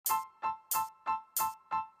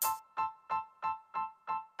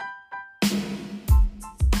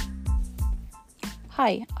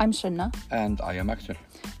Hi, I'm Sunna, And I am Axel.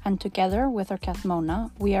 and together with our cat Mona,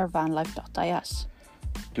 we are vanlife.is.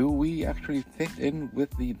 Do we actually fit in with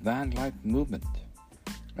the van life movement?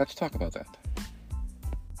 Let's talk about that.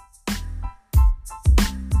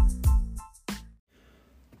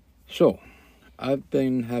 So, I've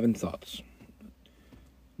been having thoughts.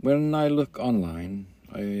 When I look online,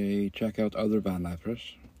 I check out other van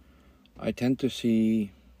lifers. I tend to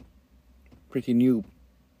see pretty new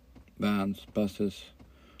vans, buses,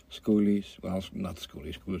 schoolies. Well, not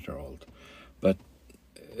schoolies are old. But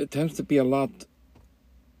it tends to be a lot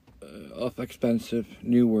of expensive,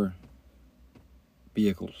 newer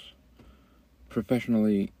vehicles,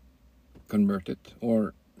 professionally converted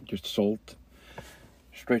or just sold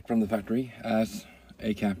straight from the factory as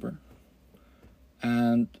a camper.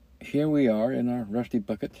 And here we are in our rusty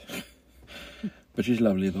bucket. But she's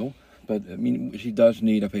lovely though. But I mean, she does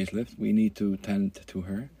need a facelift. We need to tend to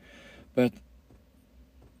her. But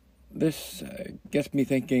this gets me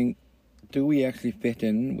thinking, do we actually fit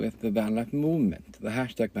in with the van life movement, the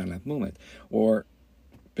hashtag van life movement? Or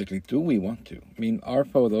particularly, do we want to? I mean, our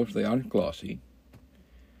photos, they aren't glossy.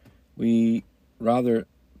 We rather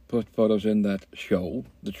put photos in that show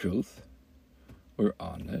the truth. We're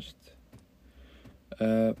honest.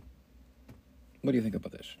 What do you think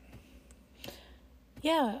about this?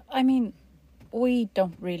 Yeah, I mean, we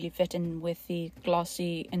don't really fit in with the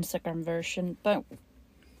glossy Instagram version, but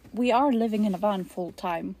we are living in a van full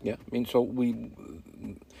time. Yeah, I mean, so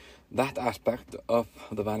that aspect of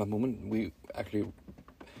the van life movement, we actually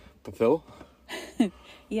fulfill.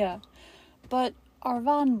 Yeah, but our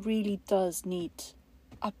van really does need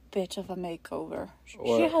a bit of a makeover.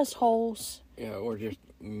 She has holes. Yeah, or just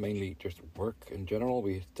mainly just work in general.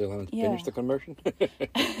 We still haven't Yeah. finished the conversion.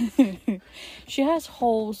 She has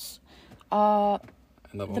holes. And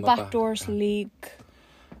The back doors leak.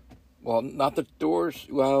 Well, not the doors.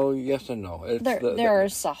 Well, yes and no. It's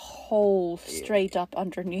There's a hole straight up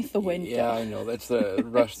underneath the window. Yeah, I know. That's the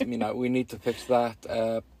rust. I mean, we need to fix that.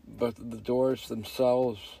 But the doors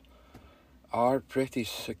themselves are pretty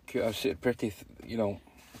secure, pretty,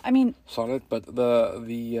 I mean, solid. But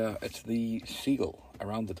it's the seal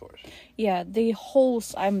around the doors. yeah, the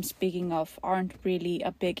holes I'm speaking of aren't really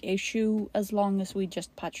a big issue as long as we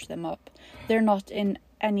just patch them up. They're not in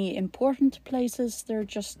any important places. They're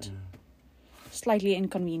just slightly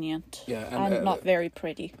inconvenient and not very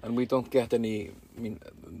pretty. And we don't get any. I mean,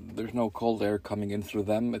 there's no cold air coming in through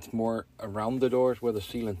them. It's more around the doors where the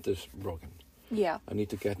sealant is broken. Yeah. I need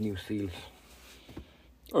to get new seals.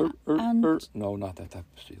 No, not that type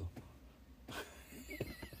of seal.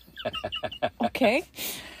 Okay.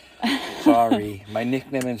 Sorry, my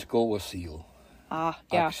nickname in school was Seal.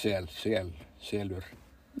 Yeah. Axel, Selur.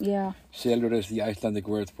 Yeah. Selur is the Icelandic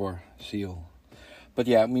word for seal. But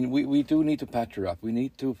yeah, I mean, we do need to patch her up. We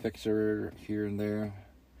need to fix her here and there.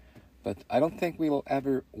 But I don't think we'll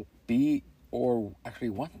ever be or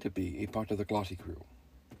actually want to be a part of the glossy crew.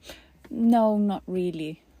 No, not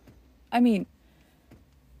really. I mean,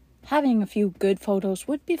 having a few good photos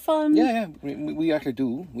would be fun. Yeah, we actually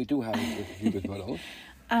do. We do have a few good photos.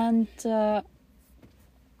 And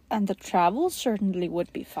the travel certainly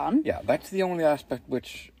would be fun. Yeah, that's the only aspect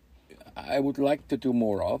which I would like to do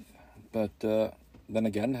more of. But then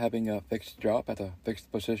again, having a fixed job at a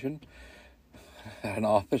fixed position at an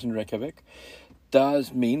office in Reykjavik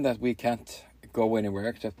does mean that we can't go anywhere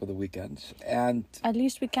except for the weekends. And at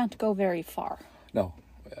least we can't go very far. No,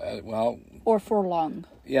 well. Or for long.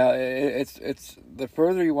 Yeah, it's the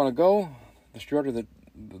further you want to go, the shorter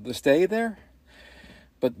the stay there.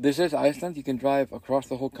 But this is Iceland. You can drive across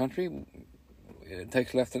the whole country. It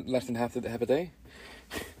takes less than half a day.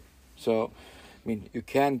 So, I mean, you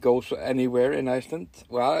can go anywhere in Iceland.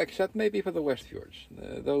 Well, except maybe for the West Fjords.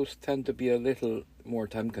 Those tend to be a little more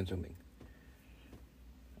time consuming.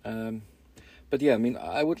 But yeah, I mean,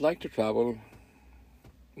 I would like to travel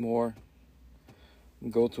more,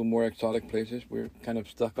 go to more exotic places. We're kind of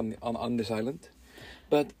stuck on this island,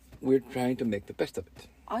 but we're trying to make the best of it.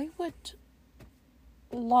 I would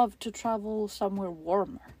love to travel somewhere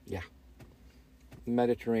warmer. Yeah.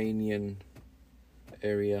 Mediterranean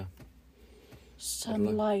area.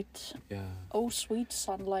 Sunlight. Yeah. Oh, sweet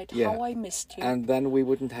sunlight. Yeah. How I missed you. And then we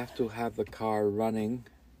wouldn't have to have the car running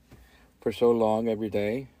for so long every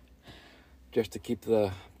day just to keep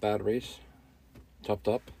the batteries topped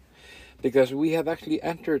up. Because we have actually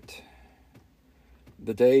entered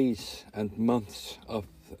the days and months of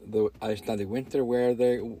the Icelandic winter where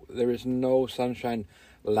there is no sunshine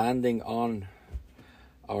landing on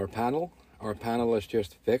our panel. Our panel is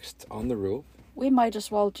just fixed on the roof. We might as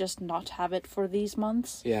well just not have it for these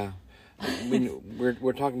months. Yeah, I mean,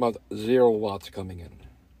 we're talking about 0 watts coming in.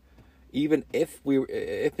 Even if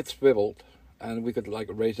it's swiveled and we could like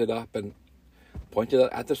raise it up and point it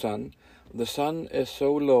at the sun is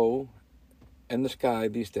so low in the sky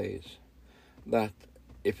these days that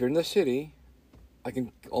if you're in the city, I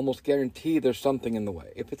can almost guarantee there's something in the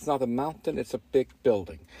way. If it's not a mountain, it's a big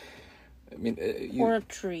building. I mean, or a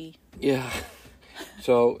tree. Yeah.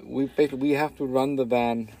 So we have to run the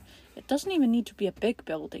van. It doesn't even need to be a big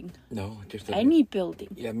building. No, just any building.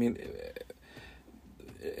 Yeah, I mean,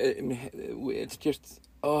 it's just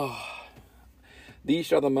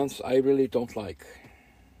these are the months I really don't like.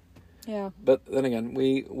 Yeah. But then again,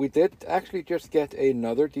 we did actually just get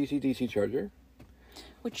another DC charger,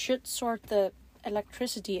 which should sort the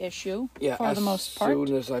electricity issue for the most part. As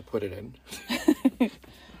soon as I put it in.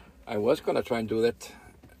 I was gonna try and do that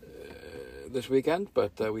this weekend,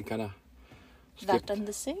 but we kind of that and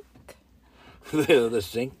the sink. The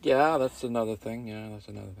sink, yeah, that's another thing.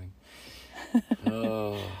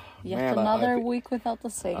 Yet another week without the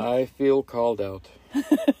sink. I feel called out.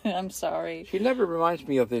 I'm sorry. She never reminds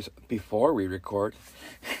me of this before we record.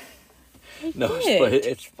 No, did.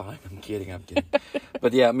 It's fine. I'm kidding.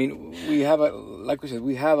 But yeah, I mean, like we said,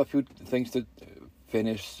 we have a few things to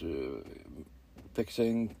finish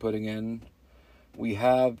fixing, putting in. We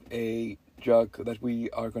have a jug that we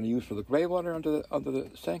are going to use for the grey water under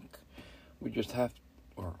the sink. I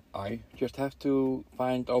just have to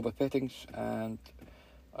find all the fittings, and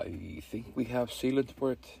I think we have sealant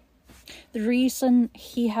for it. The reason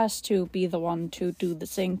he has to be the one to do the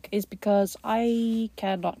sink is because I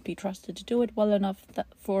cannot be trusted to do it well enough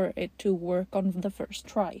for it to work on the first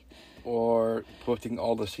try. Or putting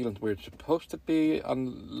all the sealant where it's supposed to be,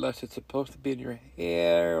 unless it's supposed to be in your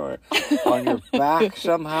hair or on your back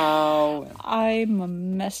somehow. I'm a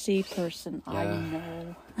messy person, yeah. I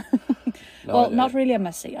know. No, well, not really a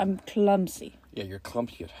messy. I'm clumsy. Yeah, you're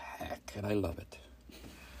clumsy as heck, and I love it.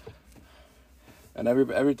 And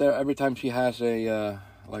every time she has a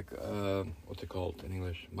what's it called in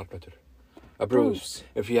English? A bruise.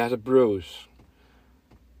 If she has a bruise,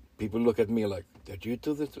 people look at me like, "Did you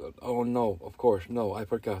do this?" Oh no, of course, no, I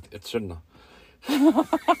forgot. It's Sunna.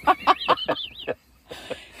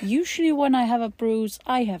 Usually, when I have a bruise,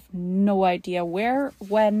 I have no idea where,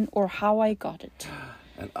 when, or how I got it.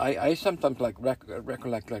 And I sometimes like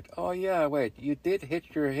recollect like, oh yeah, wait, you did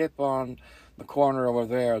hit your hip on the corner over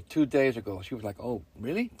there 2 days ago. She was like, oh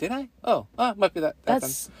really? Did I? Oh, must be that.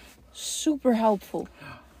 That's super helpful.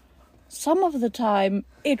 Some of the time,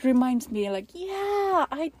 it reminds me like, yeah,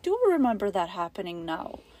 I do remember that happening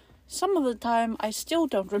now. Some of the time, I still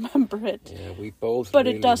don't remember it. Yeah, we both. But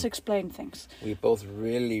it does explain things. We both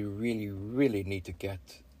really, really, really need to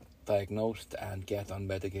get diagnosed and get on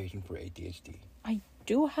medication for ADHD. I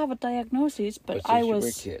do have a diagnosis, but I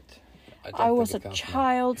was a kid. I was a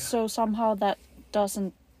child, so somehow that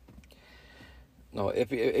doesn't. No,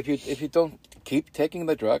 if you don't keep taking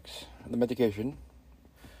the drugs, the medication,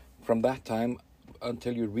 from that time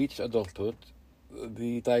until you reach adulthood,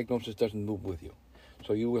 the diagnosis doesn't move with you.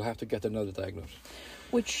 So you will have to get another diagnosis.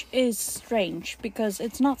 Which is strange, because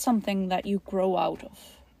it's not something that you grow out of.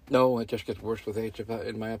 No, it just gets worse with age,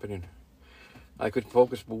 in my opinion. I could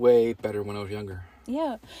focus way better when I was younger.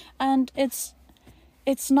 Yeah, and it's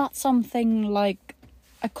not something like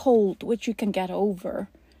a cold, which you can get over.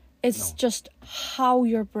 It's just how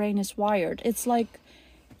your brain is wired. It's like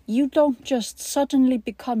you don't just suddenly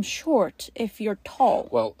become short if you're tall.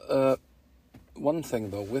 Well, one thing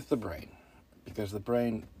though with the brain, because the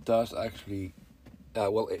brain does actually,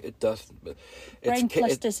 it does. Brain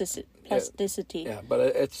plasticity. Yeah, but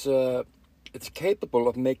it's capable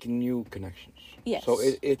of making new connections. Yes. So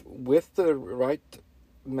it with the right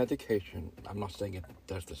medication, I'm not saying it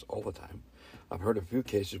does this all the time. I've heard a few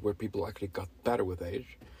cases where people actually got better with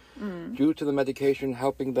age due to the medication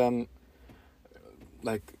helping them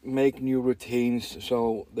like make new routines.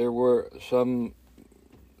 So there were some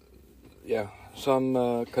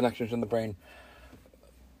connections in the brain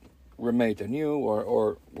were made anew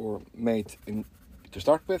or made to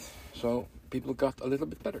start with. So people got a little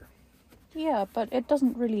bit better. Yeah, but it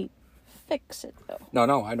doesn't really fix it though.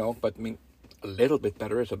 No, I know, but I mean, a little bit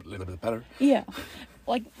better is a little bit better. Yeah,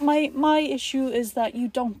 like my issue is that you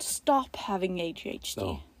don't stop having ADHD.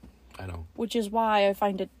 No, I know. Which is why I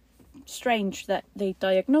find it strange that they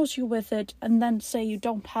diagnose you with it and then say you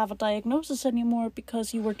don't have a diagnosis anymore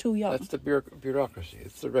because you were too young. That's the bureaucracy.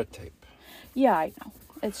 It's the red tape. Yeah, I know.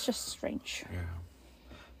 It's just strange. Yeah.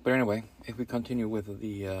 But anyway, if we continue with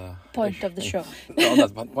the point of the show. No,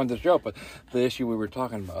 not the point of the show, but the issue we were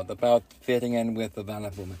talking about fitting in with the van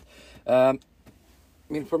life movement. I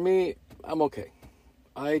mean, for me, I'm okay.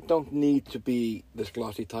 I don't need to be this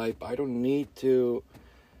glossy type. I don't need to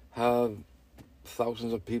have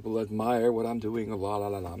thousands of people admire what I'm doing. La la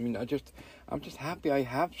la la. I mean, I'm just happy I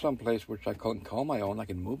have some place which I can call my own. I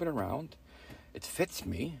can move it around. It fits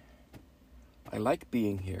me. I like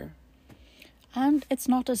being here. And it's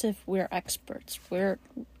not as if we're experts. We're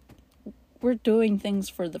doing things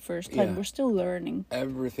for the first time. Yeah. We're still learning.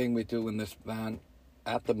 Everything we do in this van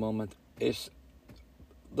at the moment is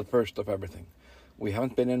the first of everything. We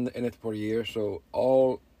haven't been in it for years, so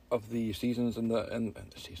all of the seasons and the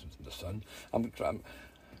seasons in the sun. I'm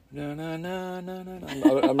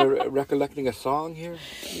recollecting a song here.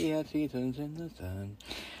 We had seasons in the sun.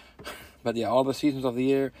 But yeah, all the seasons of the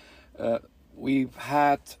year. We've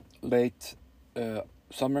had late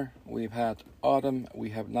summer. We've had autumn.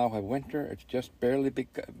 We now have winter. It's just barely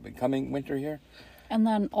becoming winter here. And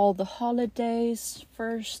then all the holidays,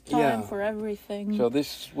 first time for everything. So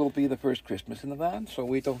this will be the first Christmas in the van. So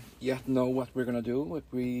we don't yet know what we're going to do. If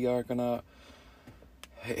we are going to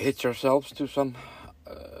hitch ourselves to some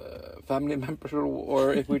family members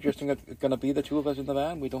or if we're just going to be the two of us in the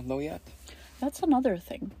van, we don't know yet. That's another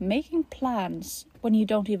thing. Making plans when you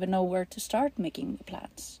don't even know where to start making the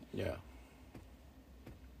plans. Yeah.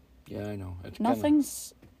 Yeah, I know.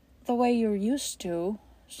 Nothing's the way you're used to,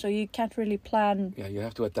 so you can't really plan. Yeah, you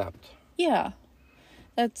have to adapt. Yeah.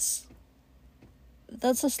 That's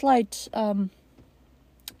a slight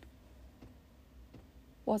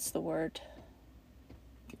what's the word?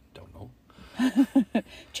 Don't know.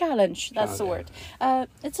 Challenge, that's the word.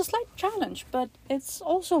 It's a slight challenge, but it's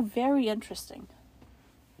also very interesting.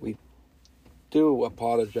 We do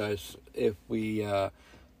apologize if we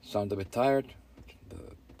sound a bit tired.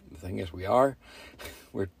 The thing is, we are.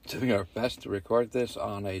 We're doing our best to record this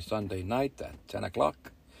on a Sunday night at 10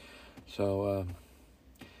 o'clock. So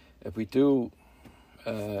if we do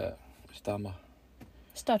stutter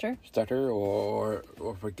or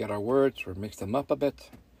forget our words or mix them up a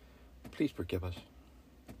bit, please forgive us.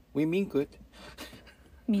 We mean good.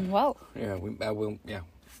 Mean well. Yeah,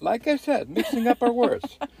 like I said, mixing up our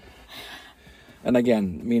words. And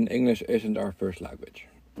again, English isn't our first language.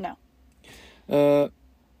 No.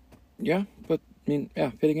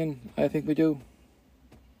 Fitting in, I think we do.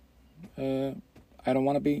 I don't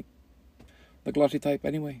want to be the glossy type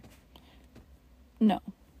anyway. No.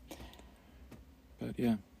 But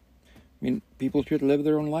yeah, people should live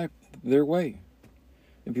their own life their way.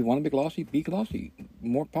 If you want to be glossy, be glossy.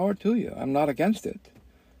 More power to you. I'm not against it.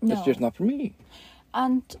 No. It's just not for me.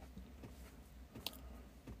 And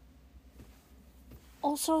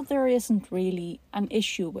also, there isn't really an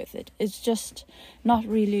issue with it. It's just not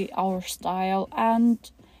really our style. And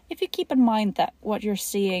if you keep in mind that what you're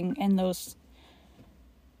seeing in those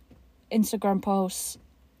Instagram posts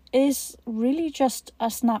is really just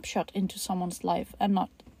a snapshot into someone's life and not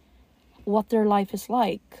what their life is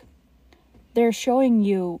like. They're showing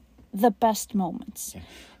you the best moments. Yeah.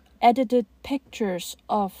 Edited pictures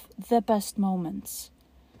of the best moments.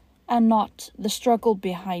 And not the struggle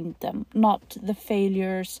behind them. Not the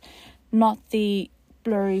failures. Not the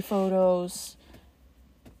blurry photos.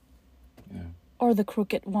 Yeah. Or the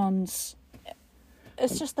crooked ones.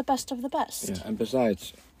 It's just the best of the best. Yeah, and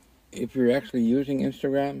besides, if you're actually using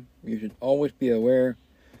Instagram, you should always be aware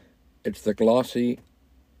it's the glossy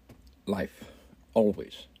life.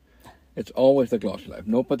 Always. It's always the glossy life.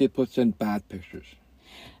 Nobody puts in bad pictures.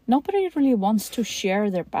 Nobody really wants to share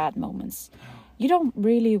their bad moments. You don't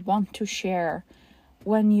really want to share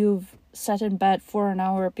when you've sat in bed for an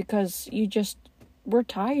hour because you just were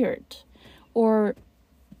tired. Or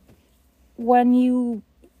when you...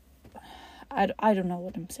 I don't know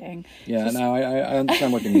what I'm saying. Yeah, now I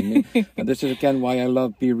understand what you mean. And this is again why I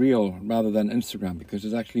love Be Real rather than Instagram, because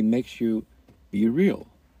it actually makes you be real.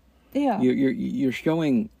 Yeah. You're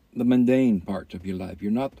showing the mundane parts of your life.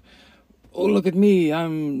 You're not, oh, look at me,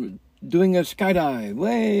 I'm doing a skydive,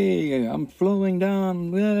 way, I'm flowing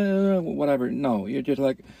down, whatever. No, you're just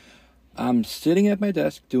like, I'm sitting at my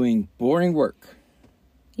desk doing boring work.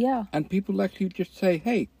 Yeah. And people actually just say,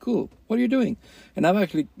 hey, cool, what are you doing? And I've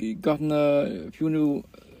actually gotten a few new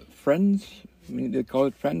friends, they call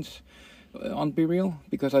it friends, on Be Real,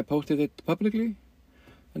 because I posted it publicly.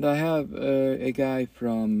 And I have a guy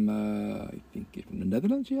from, I think he's from the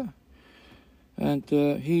Netherlands, yeah. And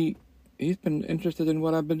he's been interested in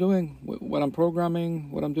what I've been doing, what I'm programming,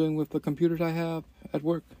 what I'm doing with the computers I have at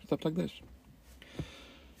work, stuff like this.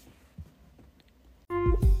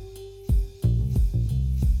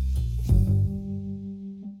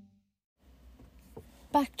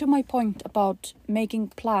 Back to my point about making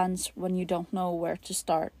plans when you don't know where to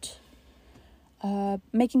start.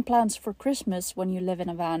 Making plans for Christmas when you live in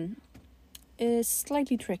a van is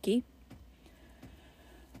slightly tricky.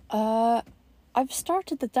 I've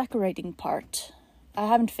started the decorating part. I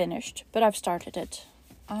haven't finished, but I've started it.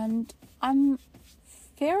 And I'm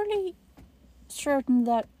fairly certain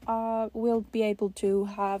that we'll be able to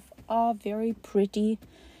have a very pretty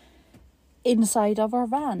inside of our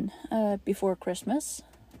van before Christmas.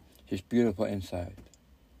 She's beautiful inside.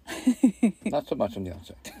 Not so much on the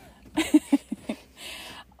outside.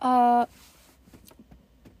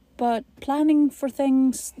 But planning for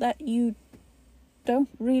things that you don't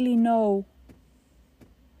really know.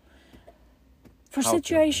 For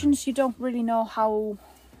situations you don't really know how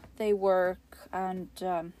they work, and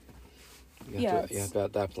You have to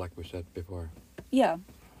adapt, like we said before. Yeah.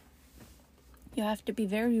 You have to be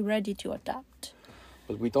very ready to adapt.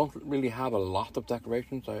 But we don't really have a lot of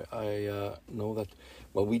decorations. I know that.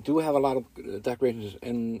 Well, we do have a lot of decorations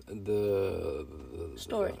in the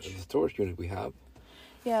Storage. The storage unit we have.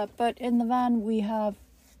 Yeah, but in the van we have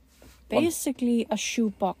basically a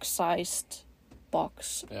shoebox-sized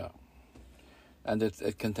box. Yeah. And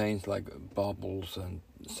it contains like baubles and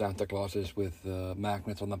Santa Clauses with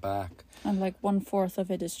magnets on the back. And like 1/4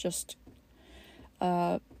 of it is just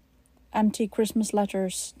empty Christmas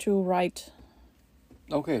letters to write.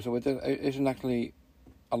 Okay, so it isn't actually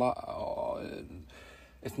a lot.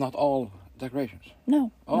 It's not all decorations.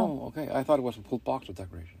 No. Oh, No. okay. I thought it was a full box of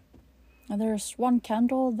decoration. And there's one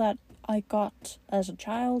candle that I got as a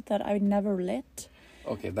child that I never lit.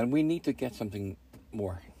 Okay, then we need to get something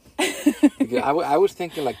more. I was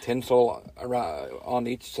thinking like tinsel around on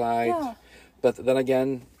each side, Yeah. but then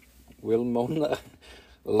again, will Mona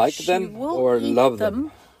like She them will or eat love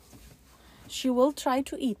them? She will try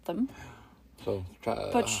to eat them, So,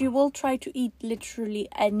 but she will try to eat literally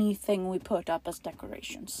anything we put up as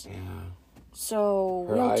decorations. yeah. So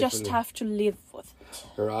Her we'll eyes just will- have to live with it.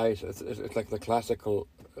 Her eyes, it's like the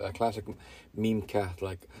classic meme cat,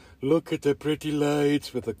 like, look at the pretty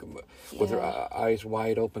lights with her Yeah. eyes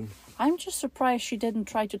wide open. I'm just surprised she didn't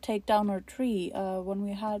try to take down our tree when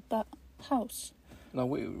we had that house. No,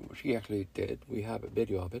 she actually did. We have a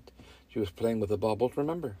video of it. She was playing with the bubbles,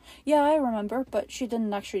 remember? Yeah, I remember, but she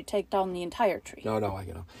didn't actually take down the entire tree. No, I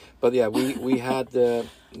know. But yeah, we had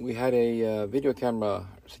a video camera,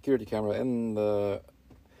 security camera in the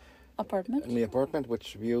apartment,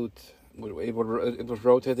 which viewed. It was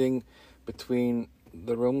rotating between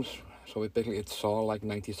the rooms, so it saw like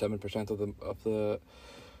 97% of the.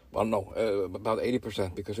 Well, no, about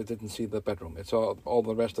 80% because it didn't see the bedroom. It saw all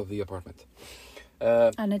the rest of the apartment.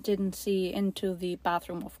 And it didn't see into the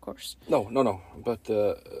bathroom, of course. No. But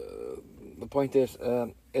the point is,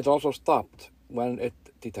 it also stopped when it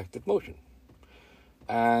detected motion.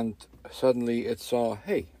 And suddenly it saw,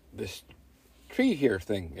 hey, this tree here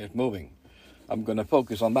thing is moving. I'm going to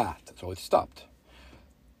focus on that. So it stopped.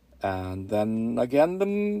 And then again,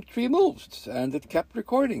 the tree moved and it kept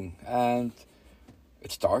recording. And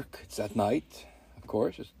it's dark. It's at night, of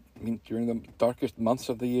course. During the darkest months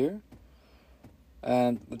of the year.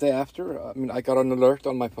 And the day after, I got an alert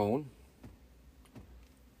on my phone.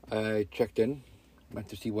 I checked in, went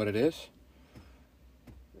to see what it is.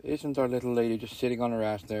 Isn't our little lady just sitting on her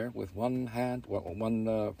ass there with one hand, one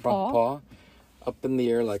front paw up in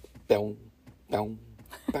the air like boom, boom,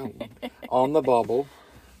 boom, on the bobble,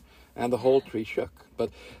 and the whole tree shook.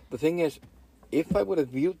 But the thing is, if I would have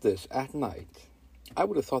viewed this at night, I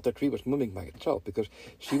would have thought the tree was moving by itself because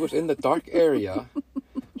she was in the dark area.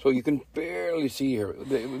 So you can barely see her.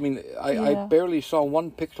 I barely saw one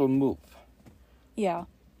pixel move. Yeah.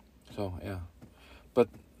 So, yeah. But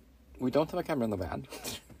we don't have a camera in the van.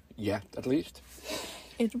 Yet, at least.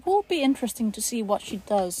 It will be interesting to see what she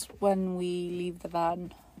does when we leave the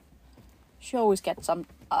van. She always gets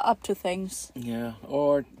up to things. Yeah,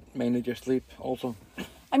 or mainly just sleep also.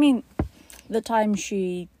 I mean, the time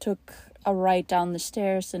she took a ride down the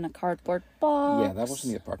stairs in a cardboard box. Yeah, that was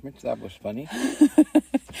in the apartment. That was funny.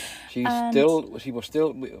 She was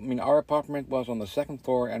still. Our apartment was on the second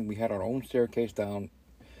floor, and we had our own staircase down,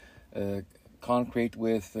 concrete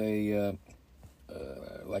with a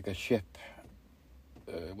like a ship.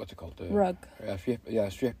 What's it called? Rug.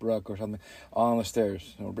 Ship rug or something on the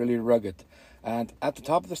stairs. Really rugged. And at the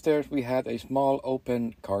top of the stairs, we had a small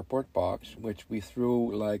open cardboard box, which we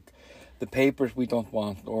threw like the papers we don't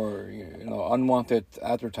want, or unwanted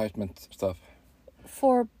advertisement stuff.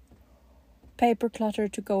 For paper clutter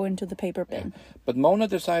to go into the paper bin. Yeah. But Mona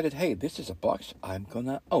decided, hey, this is a box, I'm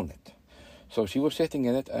gonna own it. So she was sitting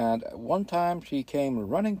in it, and one time she came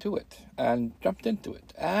running to it and jumped into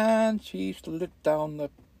it, and she slid down the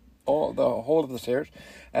whole of the stairs,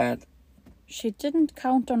 and She didn't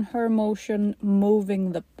count on her emotion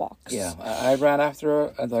moving the box. Yeah, I ran after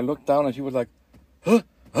her and I looked down and she was like, huh,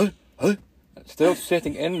 still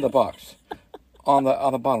sitting in the box on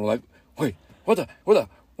the bottom. Like, wait, what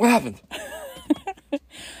happened?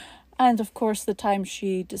 And of course, the time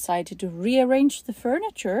she decided to rearrange the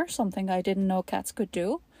furniture, something I didn't know cats could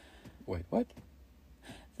do. Wait, what?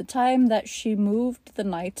 The time that she moved the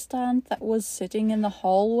nightstand that was sitting in the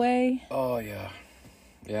hallway. Oh, yeah.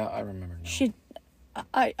 Yeah, I remember now.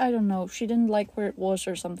 I don't know, she didn't like where it was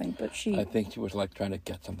or something, but I think she was like trying to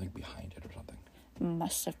get something behind it or something.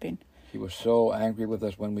 Must have been. She was so angry with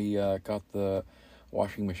us when we got the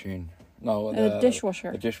washing machine. No, The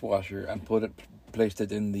dishwasher. The dishwasher, and placed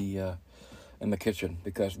it in the kitchen,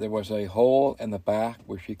 because there was a hole in the back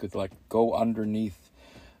where she could like go underneath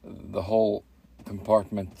the whole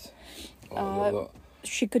compartment.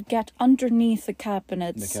 She could get underneath the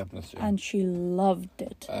cabinets. The cabinets, yeah. And she loved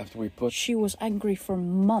it. After we put... She was angry for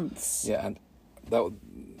months. Yeah, and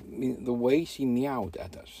the way she meowed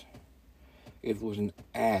at us, it was an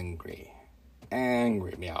angry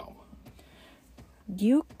meow.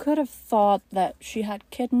 You could have thought that she had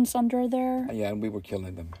kittens under there. Yeah, and we were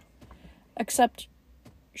killing them. Except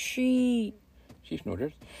she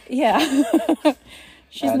snooters. Yeah.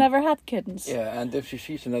 She's never had kittens. Yeah, and if she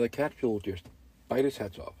sees another cat, she'll just bite his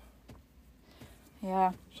heads off.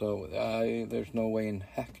 Yeah. So there's no way in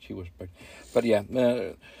heck she was bite. But yeah,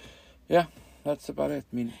 that's about it.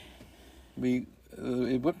 I mean,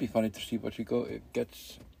 it would be funny to see what she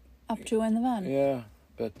gets up to in the van. Yeah,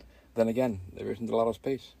 but then again, there isn't a lot of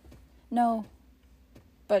space. No.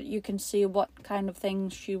 But you can see what kind of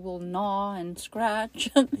things she will gnaw and scratch.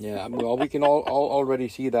 Yeah, well, we can already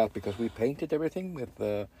see that because we painted everything with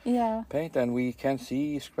paint, and we can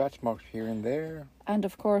see scratch marks here and there. And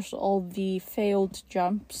of course, all the failed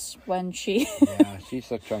jumps when she... Yeah, she's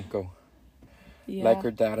a chunko. Yeah. Like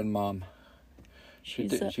her dad and mom. She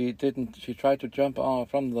tried to jump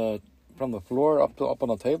from the floor up on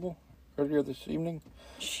the table earlier this evening.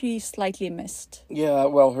 She slightly missed. Yeah,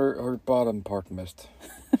 well, her bottom part missed.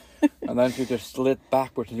 And then she just slid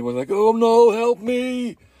backwards and she was like, "Oh no, help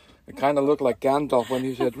me!" It kind of looked like Gandalf when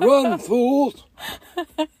he said, "Run, fools!"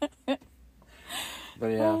 But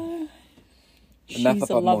yeah. She's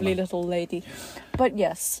a lovely little lady. But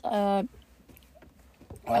yes. Well,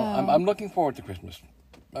 I'm looking forward to Christmas.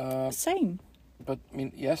 Same. But, I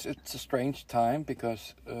mean, yes, it's a strange time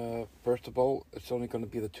because, first of all, it's only going to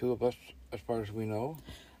be the two of us, as far as we know.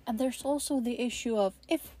 And there's also the issue of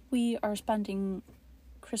if we are spending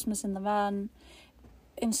Christmas in the van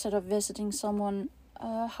instead of visiting someone,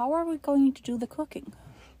 how are we going to do the cooking?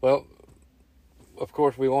 Well, of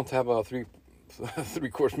course, we won't have a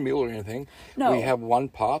three-course meal or anything. No. We have one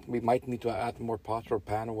pot. We might need to add more pots or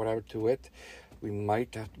pan or whatever to it. We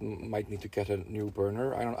might need to get a new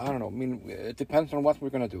burner. I don't know. I mean, it depends on what we're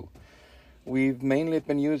gonna do. We've mainly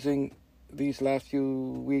been using these last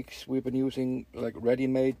few weeks. We've been using like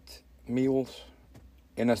ready-made meals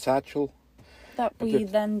in a satchel that we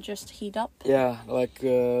then just heat up. Yeah, like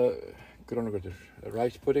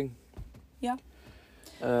rice pudding. Yeah.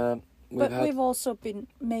 We've also been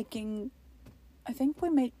making. I think we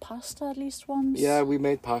made pasta at least once. Yeah, we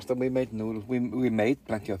made pasta, we made noodles, we made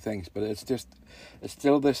plenty of things, but it's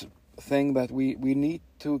still this thing that we need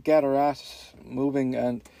to get our asses moving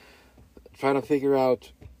and try to figure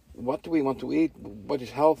out what do we want to eat, what is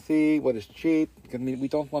healthy, what is cheap. I mean, we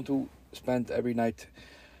don't want to spend every night,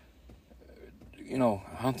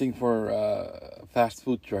 hunting for a fast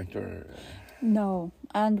food joint or... No,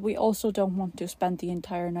 and we also don't want to spend the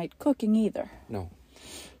entire night cooking either. No.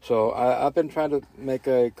 So I've been trying to make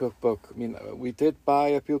a cookbook. I mean, we did buy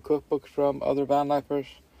a few cookbooks from other van lifers.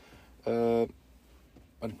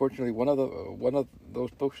 Unfortunately, one of those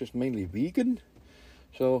books is mainly vegan,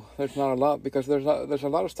 so there's not a lot because there's a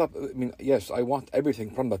lot of stuff. I mean, yes, I want everything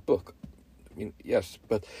from that book. I mean, yes,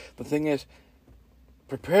 but the thing is,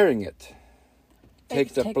 preparing it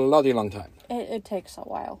takes a bloody long time. It takes a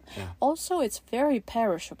while. Yeah. Also, it's very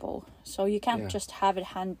perishable, so you can't just have it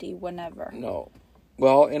handy whenever. No.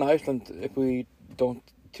 Well, in Iceland, if we don't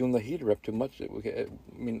tune the heater up too much,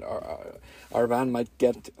 our van might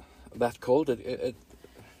get that cold. It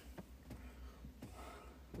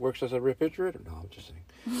works as a refrigerator. No, I'm just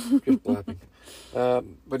saying, just blabbing.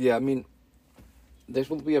 But yeah, I mean, this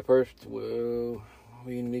will be a first.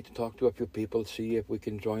 We need to talk to a few people, see if we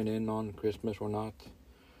can join in on Christmas or not,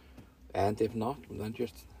 and if not, then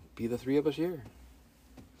just be the three of us here.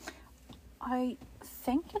 I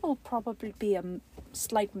think it'll probably be a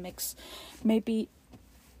slight mix. Maybe...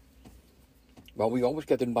 Well, we always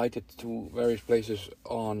get invited to various places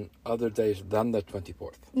on other days than the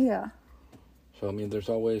 24th. Yeah. So I mean, there's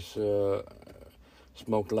always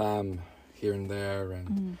smoked lamb here and there,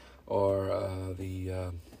 and or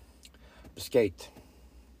the skate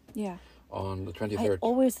Yeah. on the I 23rd.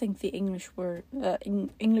 always think the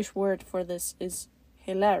English word for this is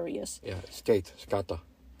hilarious. Yeah, skata.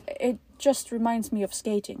 It just reminds me of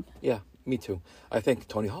skating. Yeah, me too. I think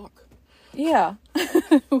Tony Hawk. Yeah,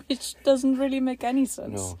 which doesn't really make any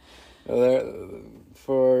sense. No,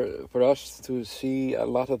 for us to see a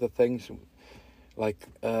lot of the things, like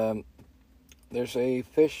there's a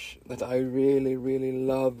fish that I really, really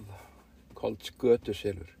love called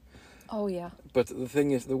skötusilur. Oh yeah. But the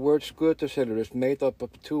thing is, the word skötusilur is made up of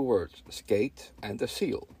two words, skate and a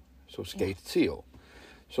seal. So skate, seal.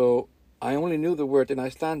 So I only knew the word in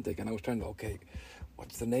Icelandic, and I was trying to, okay,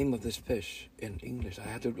 what's the name of this fish in English? I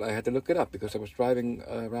had to look it up because I was driving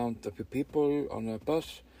around a few people on a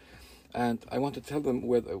bus, and I wanted to tell them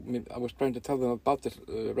I was trying to tell them about this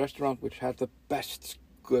restaurant which had the best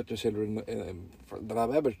skötusilur that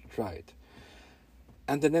I've ever tried.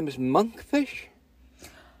 And the name is monkfish.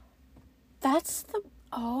 That's the...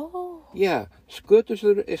 Oh. Yeah,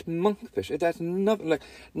 skötusilur is monkfish. It has nothing like.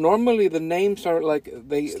 Normally the names are like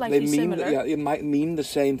Slightly they mean similar. it might mean the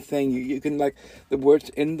same thing. You can like the words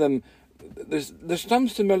in them. There's some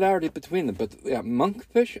similarity between them, but yeah,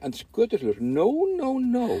 monkfish and skötusilur.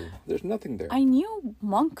 No. There's nothing there. I knew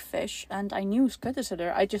monkfish and I knew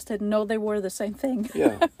skötusilur. I just didn't know they were the same thing.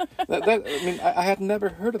 Yeah, I mean, I had never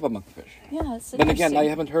heard of a monkfish. Yeah, it's Then again, I interesting.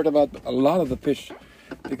 haven't heard about a lot of the fish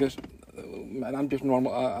because I'm just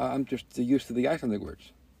normal. I'm just used to the Icelandic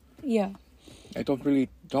words. Yeah. I don't really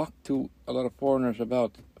talk to a lot of foreigners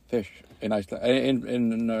about fish in Iceland,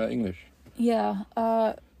 in English. Yeah.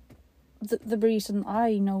 The reason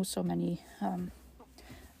I know so many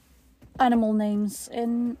animal names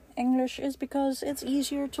in English is because it's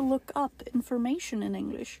easier to look up information in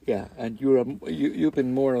English. Yeah, and you've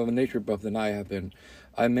been more of a nature buff than I have been.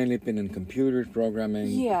 I've mainly been in computers, programming.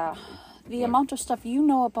 Yeah. The amount of stuff you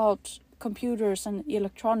know about computers and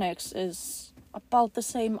electronics is about the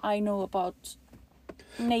same I know about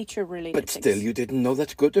nature-related But things. still, you didn't know that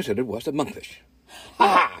skötusilur was a monkfish.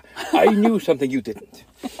 Ha! I knew something you didn't.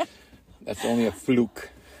 That's only a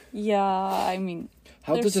fluke. Yeah, I mean...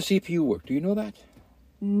 How does the CPU work? Do you know that?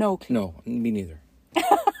 No clue. No, me neither.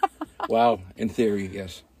 Well, in theory,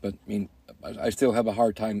 yes. But, I mean, I still have a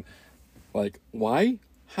hard time. Like, why?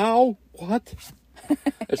 How? What?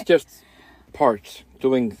 It's just parts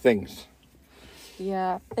doing things.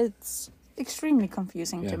 Yeah, it's extremely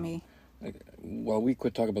confusing Yeah. to me. Well, we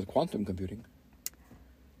could talk about quantum computing.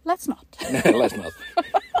 Let's not. Let's not.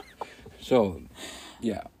 So,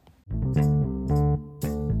 yeah.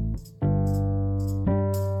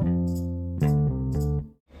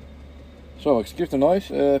 So, excuse the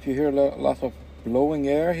noise. If you hear a lot of blowing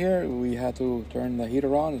air here, we had to turn the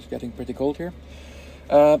heater on. It's getting pretty cold here.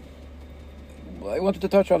 I wanted to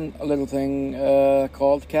touch on a little thing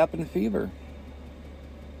called cabin fever.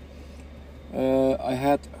 I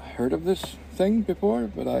had heard of this thing before,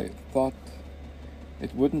 but I thought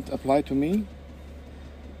it wouldn't apply to me.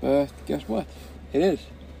 But guess what? It is.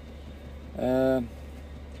 I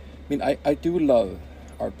mean, I do love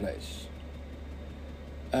our place.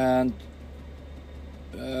 And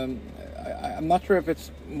I'm not sure if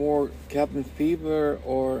it's more cabin fever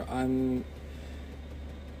or I'm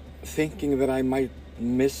thinking that I might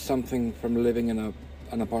miss something from living in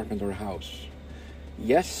an apartment or a house.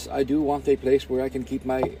 Yes, I do want a place where I can keep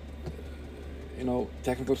my,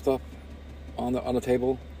 technical stuff on the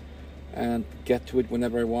table and get to it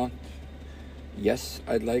whenever I want. Yes,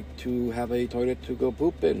 I'd like to have a toilet to go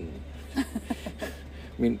poop in. I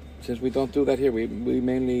mean, since we don't do that here, we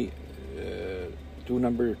mainly do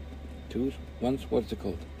number twos. What's it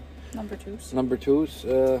called? Number twos. Number twos,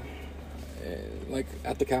 like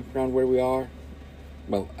at the campground where we are.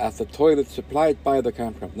 Well, at the toilet supplied by the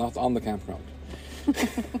campground, not on the campground.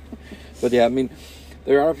 But yeah, I mean,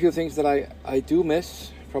 there are a few things that I do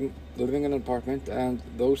miss from living in an apartment, and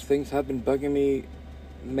those things have been bugging me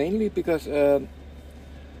mainly because,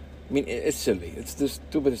 it's silly. It's the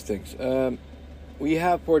stupidest things. We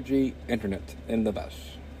have 4G internet in the bus,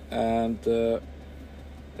 and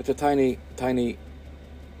it's a tiny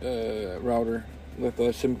router with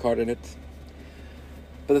a SIM card in it.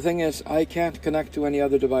 But the thing is, I can't connect to any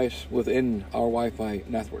other device within our Wi-Fi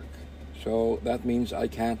network. So that means I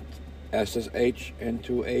can't SSH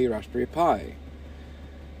into a Raspberry Pi.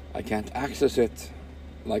 I can't access it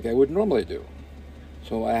like I would normally do.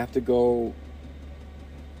 So I have to go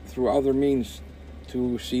through other means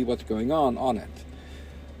to see what's going on it.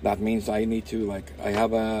 That means I need to, I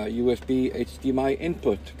have a USB HDMI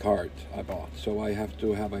input card I bought. So I have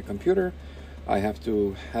to have a computer. I have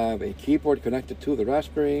to have a keyboard connected to the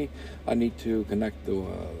Raspberry. I need to connect the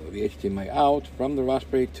HDMI out from the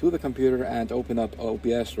Raspberry to the computer and open up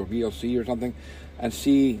OBS or VLC or something and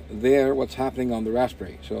see there what's happening on the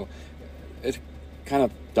Raspberry. So it's kind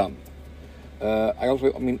of dumb.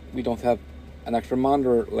 We don't have an extra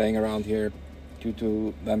monitor laying around here due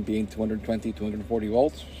to them being 220, 240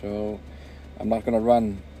 volts. So I'm not going to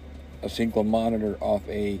run a single monitor off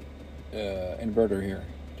a inverter here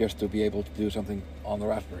just to be able to do something on the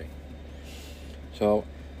Raspberry. So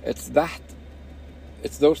it's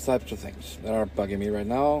those types of things that are bugging me right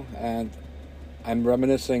now, and I'm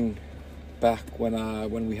reminiscing back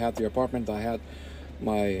when we had the apartment. I had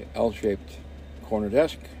my L-shaped corner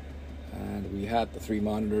desk, and we had the 3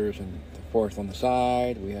 monitors and the 4th on the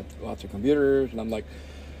side. We had lots of computers, and I'm like,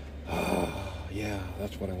 yeah,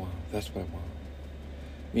 that's what I want. That's what I want.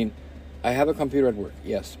 I mean, I have a computer at work,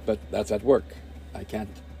 yes, but that's at work. I can't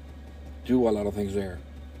do a lot of things there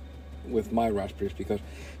with my Raspberries because,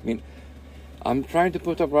 I'm trying to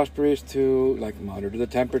put up Raspberries to monitor the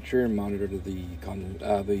temperature, monitor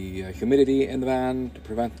the humidity in the van to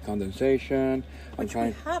prevent condensation. Which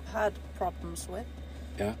we have had problems with.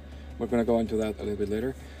 Yeah, we're going to go into that a little bit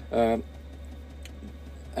later. And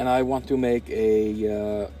I want to make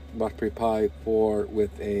a Raspberry Pi 4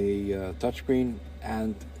 with a touchscreen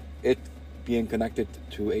and it being connected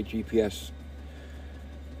to a GPS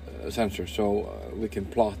sensor, so we can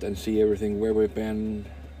plot and see everything where we've been.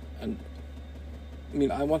 And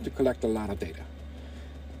I want to collect a lot of data.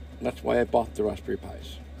 That's why I bought the Raspberry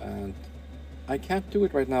Pis, and I can't do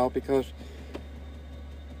it right now because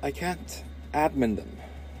I can't admin them.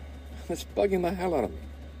 It's bugging the hell out of me.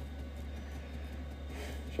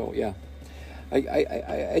 So yeah,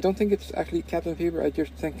 I don't think it's actually Captain Fever. I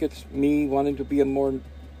just think it's me wanting to be a more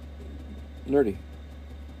nerdy.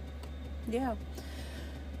 Yeah.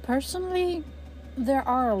 Personally, there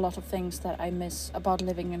are a lot of things that I miss about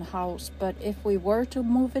living in a house, but if we were to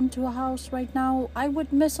move into a house right now, I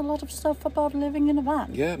would miss a lot of stuff about living in a van.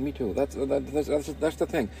 Yeah, me too. That's the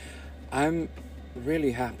thing. I'm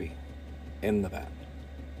really happy in the van.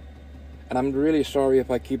 And I'm really sorry if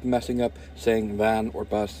I keep messing up saying van or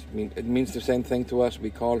bus. It means the same thing to us. We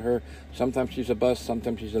call her, sometimes she's a bus,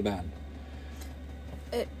 sometimes she's a van.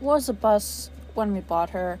 It was a bus when we bought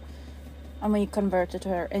her, and we converted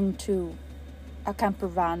her into a camper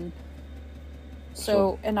van.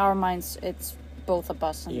 So in our minds, it's both a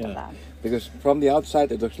bus and a van. Because from the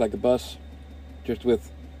outside, it looks like a bus, just with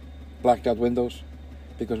blacked out windows,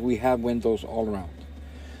 because we have windows all around.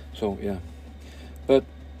 So yeah, but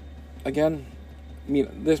again,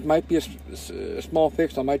 this might be a small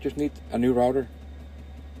fix. I might just need a new router.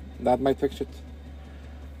 That might fix it.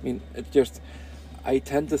 It's just, I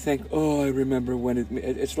tend to think, I remember when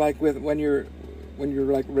it's like when you're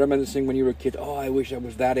like reminiscing when you were a kid. I wish I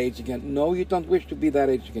was that age again. No, you don't wish to be that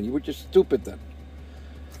age again. You were just stupid then.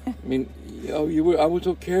 I was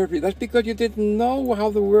so carefree. That's because you didn't know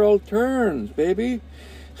how the world turns, baby.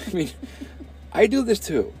 I do this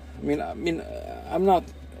too. I'm not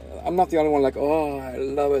the only one. I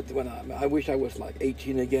love it when I wish I was like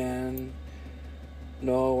 18 again.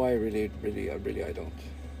 No, I really I don't.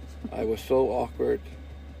 I was so awkward.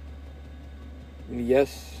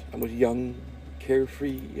 Yes, I was young,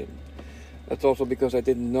 carefree, and that's also because I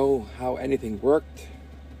didn't know how anything worked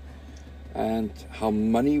and how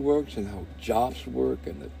money works and how jobs work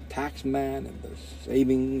and the tax man and the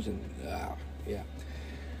savings and yeah.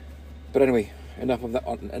 But anyway, enough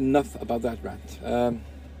about that rant.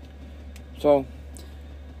 So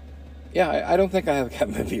yeah, I don't think I have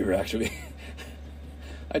cabin fever actually.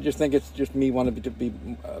 I just think it's just me wanting to be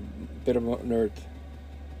a bit of a nerd.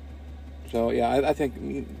 So yeah, I think,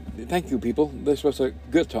 thank you people. This was a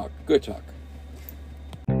good talk.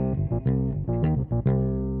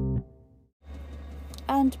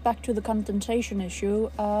 And back to the condensation issue.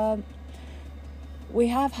 We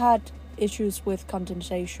have had issues with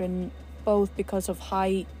condensation, both because of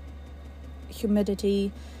high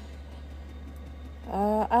humidity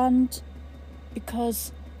and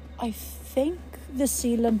because I think the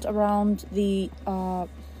sealant around the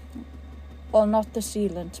not the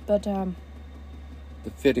sealant, but the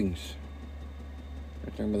fittings.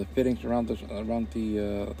 You're talking about the fittings around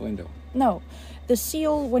the window. No, the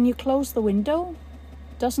seal when you close the window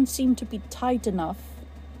doesn't seem to be tight enough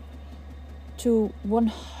to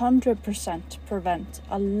 100% prevent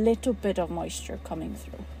a little bit of moisture coming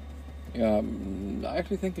through. Yeah, I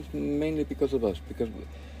actually think it's mainly because of us.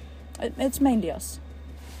 It's mainly us.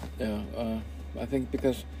 Yeah, I think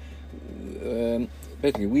because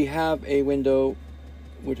basically we have a window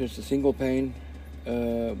which is a single pane,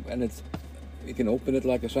 and you can open it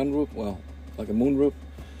like a sunroof. Well, like a moonroof.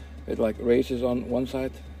 It like raises on one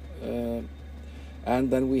side, and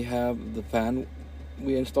then we have the fan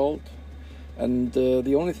we installed, and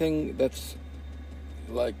the only thing that's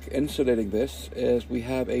like insulating this is we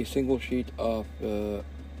have a single sheet of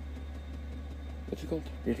what's it called?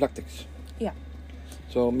 Reflectix. Yeah.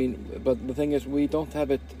 So I mean, but the thing is, we don't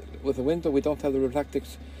have it with the window. We don't have the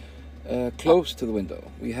Reflectix close to the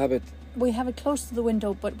window. We have it. We have it close to the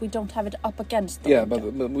window, but we don't have it up against the Yeah,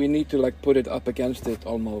 window. but we need to like put it up against it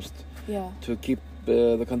almost Yeah. to keep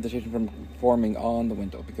the condensation from forming on the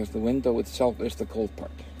window, because the window itself is the cold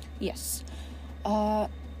part. Yes.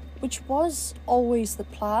 Which was always the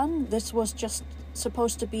plan. This was just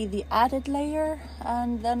supposed to be the added layer,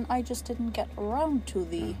 and then I just didn't get around to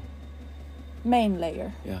the main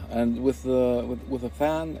layer. Yeah, and with the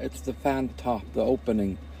fan, it's the fan top, the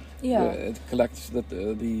opening. Yeah. It collects the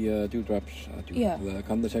dewdrops, Yeah. the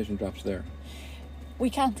condensation drops there.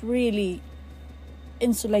 We can't really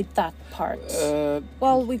insulate that part.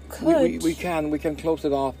 Well, we could. We can close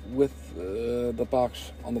it off with the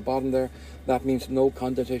box on the bottom there. That means no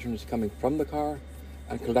condensation is coming from the car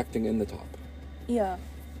and collecting in the top. Yeah.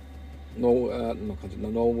 No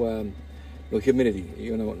humidity.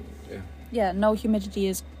 You know. Yeah. Yeah. No humidity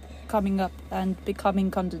is coming up and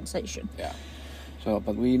becoming condensation. Yeah. So,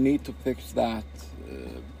 but we need to fix that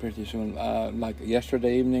pretty soon. Like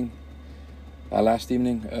yesterday evening, last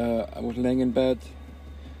evening, I was laying in bed,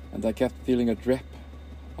 and I kept feeling a drip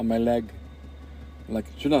on my leg. Like,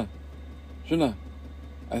 Suna,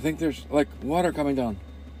 I think there's like water coming down.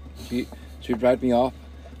 She dried me off,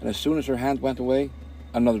 and as soon as her hand went away,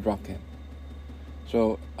 another drop came.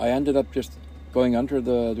 So I ended up just going under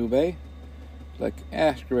the duvet, like,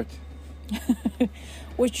 screw it.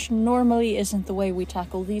 Which normally isn't the way we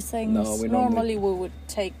tackle these things. No, we normally we would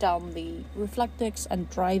take down the Reflectix and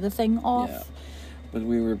dry the thing off. Yeah. But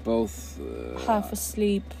we were both Half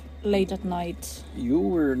asleep, late at night. You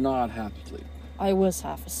were not half asleep. I was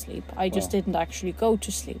half asleep. I just didn't actually go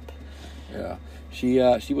to sleep. Yeah,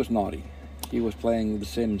 she was naughty. She was playing The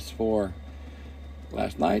Sims 4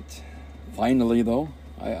 last night. Finally, though,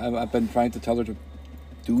 I've been trying to tell her to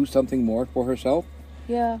do something more for herself.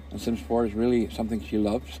 Yeah. And Sims 4 is really something she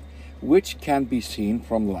loves, which can be seen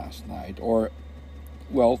from last night, or,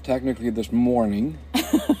 well, technically this morning,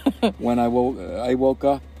 when I woke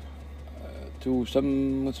up to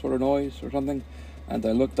some sort of noise or something, and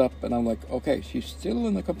I looked up and I'm like, okay, she's still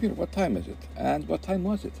in the computer. What time is it? And what time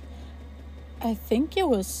was it? I think it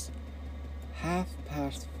was...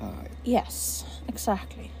 5:30. Yes,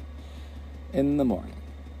 exactly. In the morning.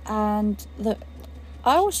 And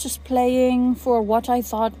I was just playing for what I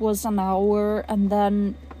thought was an hour, and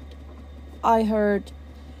then I heard,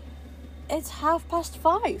 it's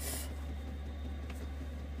 5:30.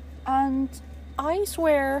 And I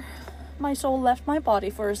swear my soul left my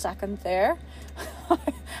body for a second there.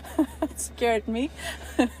 It scared me.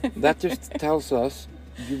 That just tells us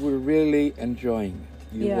you were really enjoying it.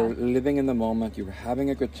 You Yeah. were living in the moment, you were having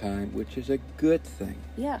a good time, which is a good thing.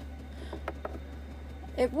 Yeah.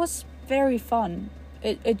 It was very fun.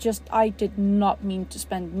 It just, I did not mean to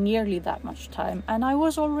spend nearly that much time. And I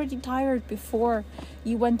was already tired before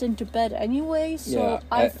you went into bed anyway. So Yeah,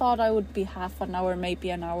 I thought I would be half an hour, maybe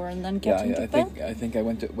an hour, and then get into bed. I think I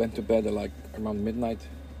went to bed at like around midnight.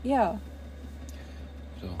 Yeah.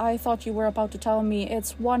 So. I thought you were about to tell me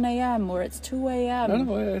it's 1 a.m. or it's 2 a.m.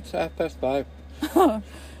 No, it's 5:30.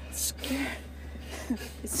 Scared.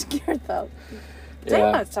 It scared that.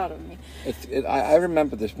 Yeah. That's out of me. I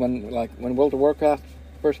remember this when World of Warcraft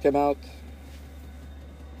first came out.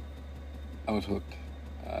 I was hooked.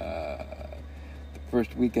 The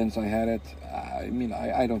first weekends I had it, I mean,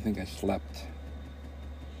 I don't think I slept.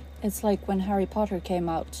 It's like when Harry Potter came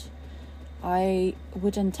out. I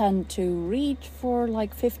would intend to read for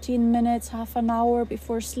like 15 minutes, half an hour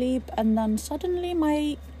before sleep, and then suddenly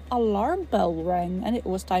my alarm bell rang and it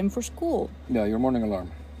was time for school. Yeah, your morning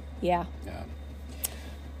alarm. Yeah.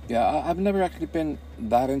 Yeah, I've never actually been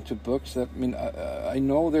that into books. I mean, I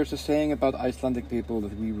know there's a saying about Icelandic people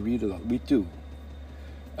that we read a lot. We do.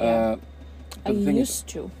 Yeah. I the thing used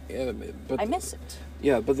to. But I miss it.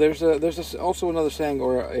 Yeah, but there's also another saying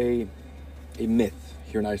or a myth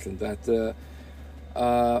here in Iceland that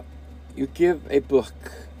you give a book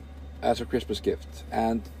as a Christmas gift,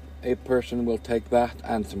 and a person will take that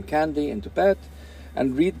and some candy into bed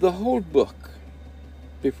and read the whole book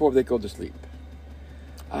before they go to sleep.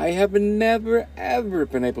 I have never ever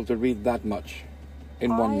been able to read that much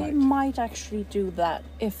in one night. I might actually do that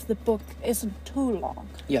if the book isn't too long.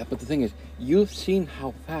 Yeah, but the thing is, you've seen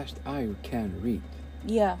how fast I can read.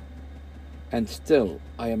 Yeah. And still,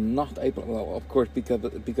 I am not able. Well, of course, because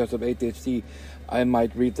of ADHD, I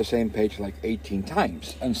might read the same page like 18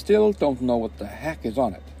 times and still don't know what the heck is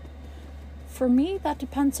on it. For me, that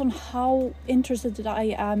depends on how interested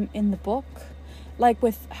I am in the book. Like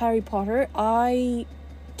with Harry Potter, I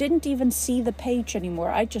didn't even see the page anymore.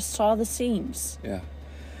 I just saw the scenes. Yeah.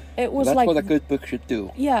 It was That's like what a good book should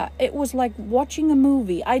do. Yeah, it was like watching a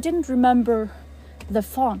movie. I didn't remember the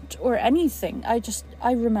font or anything.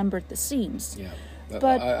 I remembered the scenes. Yeah.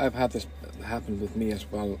 But I've had this happen with me as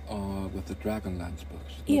well with the Dragonlance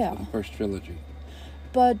books. Yeah. The first trilogy.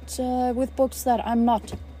 But with books that I'm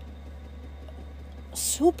not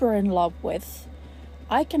super in love with,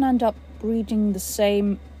 I can end up reading the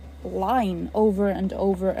same line over and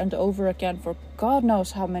over and over again for God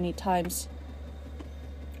knows how many times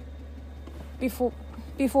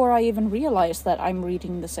before I even realize that I'm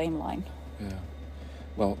reading the same line. Yeah.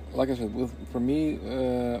 Well, like I said, for me,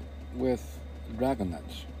 with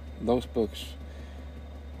Dragonlance, those books,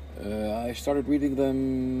 I started reading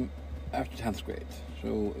them after 10th grade.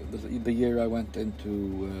 So the year I went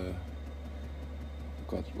into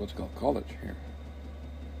what's it called, college here.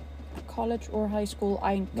 College or high school,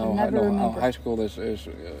 I can No, never remember. high school is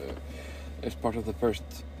part of the first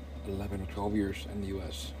 11 or 12 years in the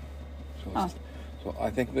U.S. So I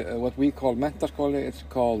think what we call mentaskole, it's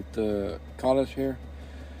called college here.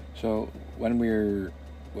 So when we're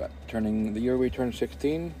the year we turn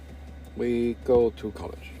 16, we go to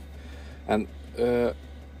college, and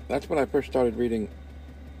that's when I first started reading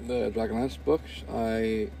the Dragonlance books.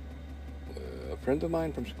 A friend of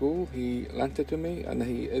mine from school, he lent it to me, and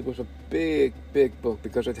it was a big book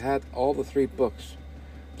because it had all the 3 books,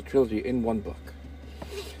 the trilogy, in one book.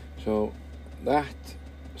 So that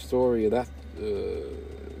story, that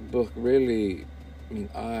book really, I mean,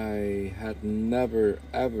 I had never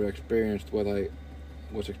ever experienced what I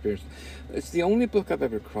was experienced. It's the only book I've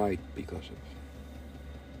ever cried because of.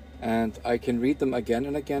 And I can read them again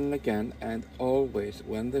and again and again, and always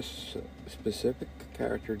when this specific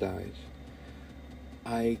character dies,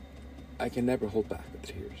 I can never hold back the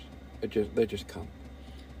tears. They just come.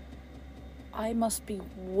 I must be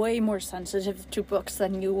way more sensitive to books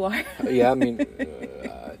than you are. Yeah, I mean,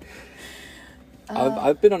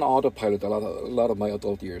 I've been on autopilot a lot of my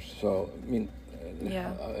adult years. So I mean,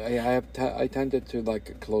 Yeah. I tended to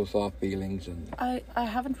like close off feelings and. I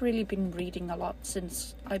haven't really been reading a lot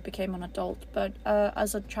since I became an adult, but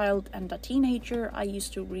as a child and a teenager, I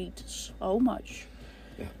used to read so much.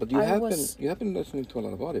 Yeah, but you have been listening to a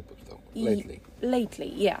lot of audiobooks though lately.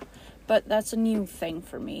 Lately, yeah, but that's a new thing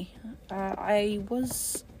for me.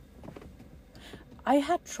 I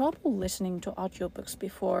had trouble listening to audiobooks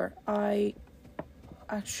before. I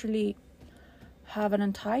actually have an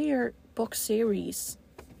entire book series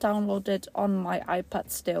downloaded on my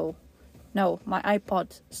iPod still. No, my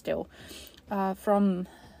iPod still. From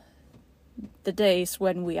the days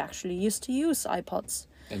when we actually used to use iPods.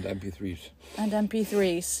 And MP3s. And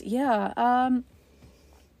MP3s, yeah.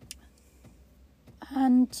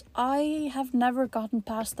 And I have never gotten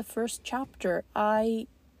past the first chapter. I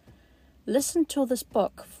listened to this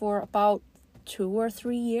book for about 2 or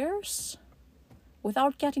 3 years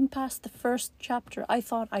without getting past the first chapter. I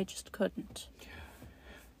thought I just couldn't.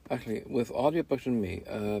 Actually, with audiobooks and me,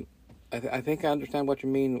 I think I understand what you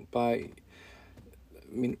mean by.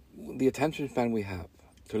 I mean, the attention span we have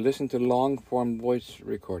to listen to long-form voice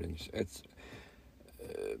recordings. It's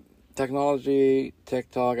technology,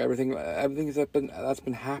 TikTok, everything that's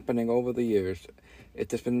been happening over the years.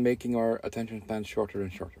 It has been making our attention span shorter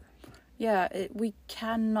and shorter. Yeah, we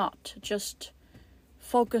cannot just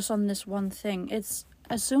focus on this one thing. It's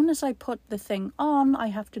as soon as I put the thing on, I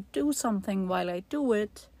have to do something while I do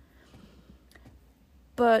it.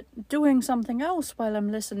 But doing something else while I'm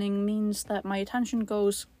listening means that my attention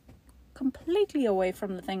goes completely away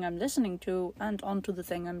from the thing I'm listening to and onto the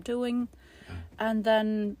thing I'm doing. And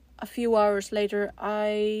then a few hours later,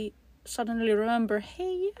 I suddenly remember,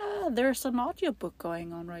 hey, yeah, there's an audiobook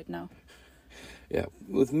going on right now. Yeah,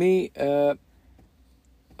 with me,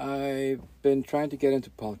 I've been trying to get into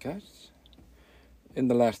podcasts in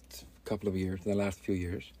the last few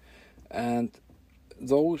years, and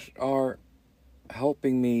those are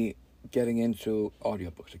helping me getting into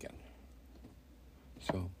audiobooks again.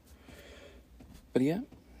 So, but yeah,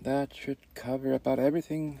 that should cover about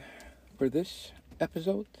everything for this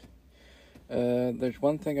episode. There's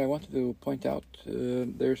one thing I wanted to point out.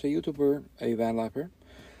 There's a YouTuber, a van lifer,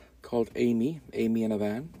 called Amy in a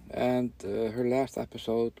Van, and her last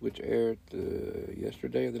episode, which aired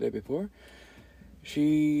yesterday or the day before,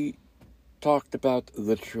 she talked about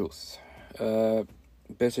the truth.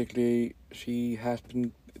 Basically, she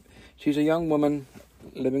She's a young woman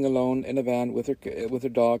living alone in a van with her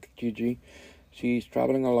dog Gigi. She's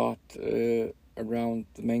traveling a lot around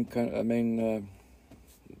the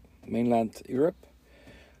mainland Europe,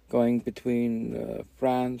 going between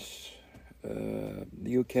France,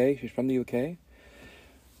 the UK. She's from the UK,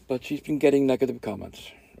 but she's been getting negative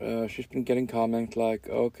comments. She's been getting comments like,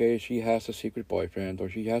 okay, she has a secret boyfriend, or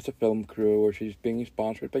she has a film crew, or she's being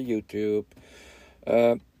sponsored by YouTube.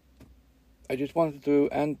 I just wanted to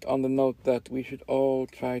end on the note that we should all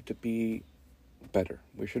try to be better.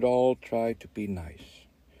 We should all try to be nice.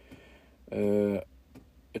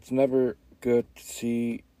 It's never good to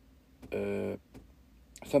see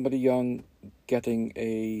somebody young getting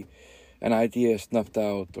an idea snuffed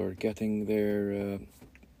out, or getting their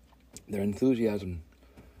enthusiasm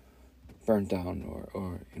burnt down,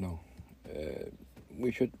 or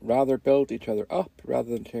we should rather build each other up rather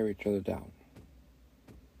than tear each other down.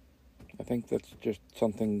 I think that's just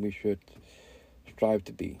something we should strive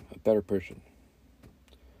to be, a better person.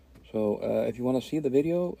 So if you want to see the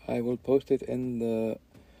video, I will post it in the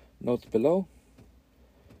notes below,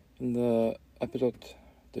 in the episode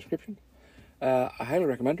description. I highly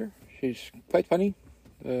recommend her. She's quite funny.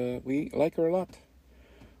 We like her a lot.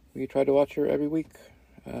 We try to watch her every week,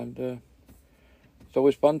 and it's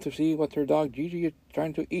always fun to see what her dog Gigi is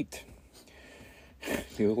trying to eat.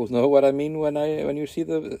 You will know what I mean when you see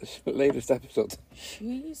the latest episode.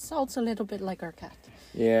 She sounds a little bit like our cat.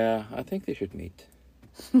 Yeah, I think they should meet.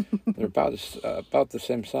 They're about the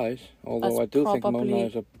same size. Although I do think Mona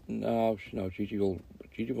is no, Gigi will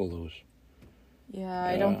lose. Yeah,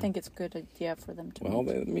 I don't think it's a good idea for them to meet. Well,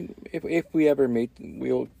 I mean, if we ever meet,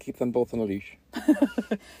 we'll keep them both on a leash.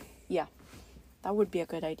 Yeah, that would be a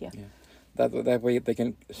good idea. Yeah, that way they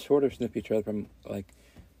can sort of sniff each other from like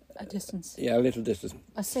a distance. Yeah, a little distance.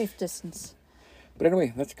 A safe distance. But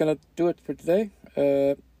anyway, that's gonna do it for today.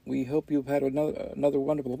 We hope you've had another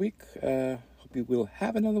wonderful week. Hope you will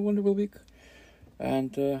have another wonderful week,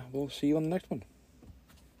 and we'll see you on the next one.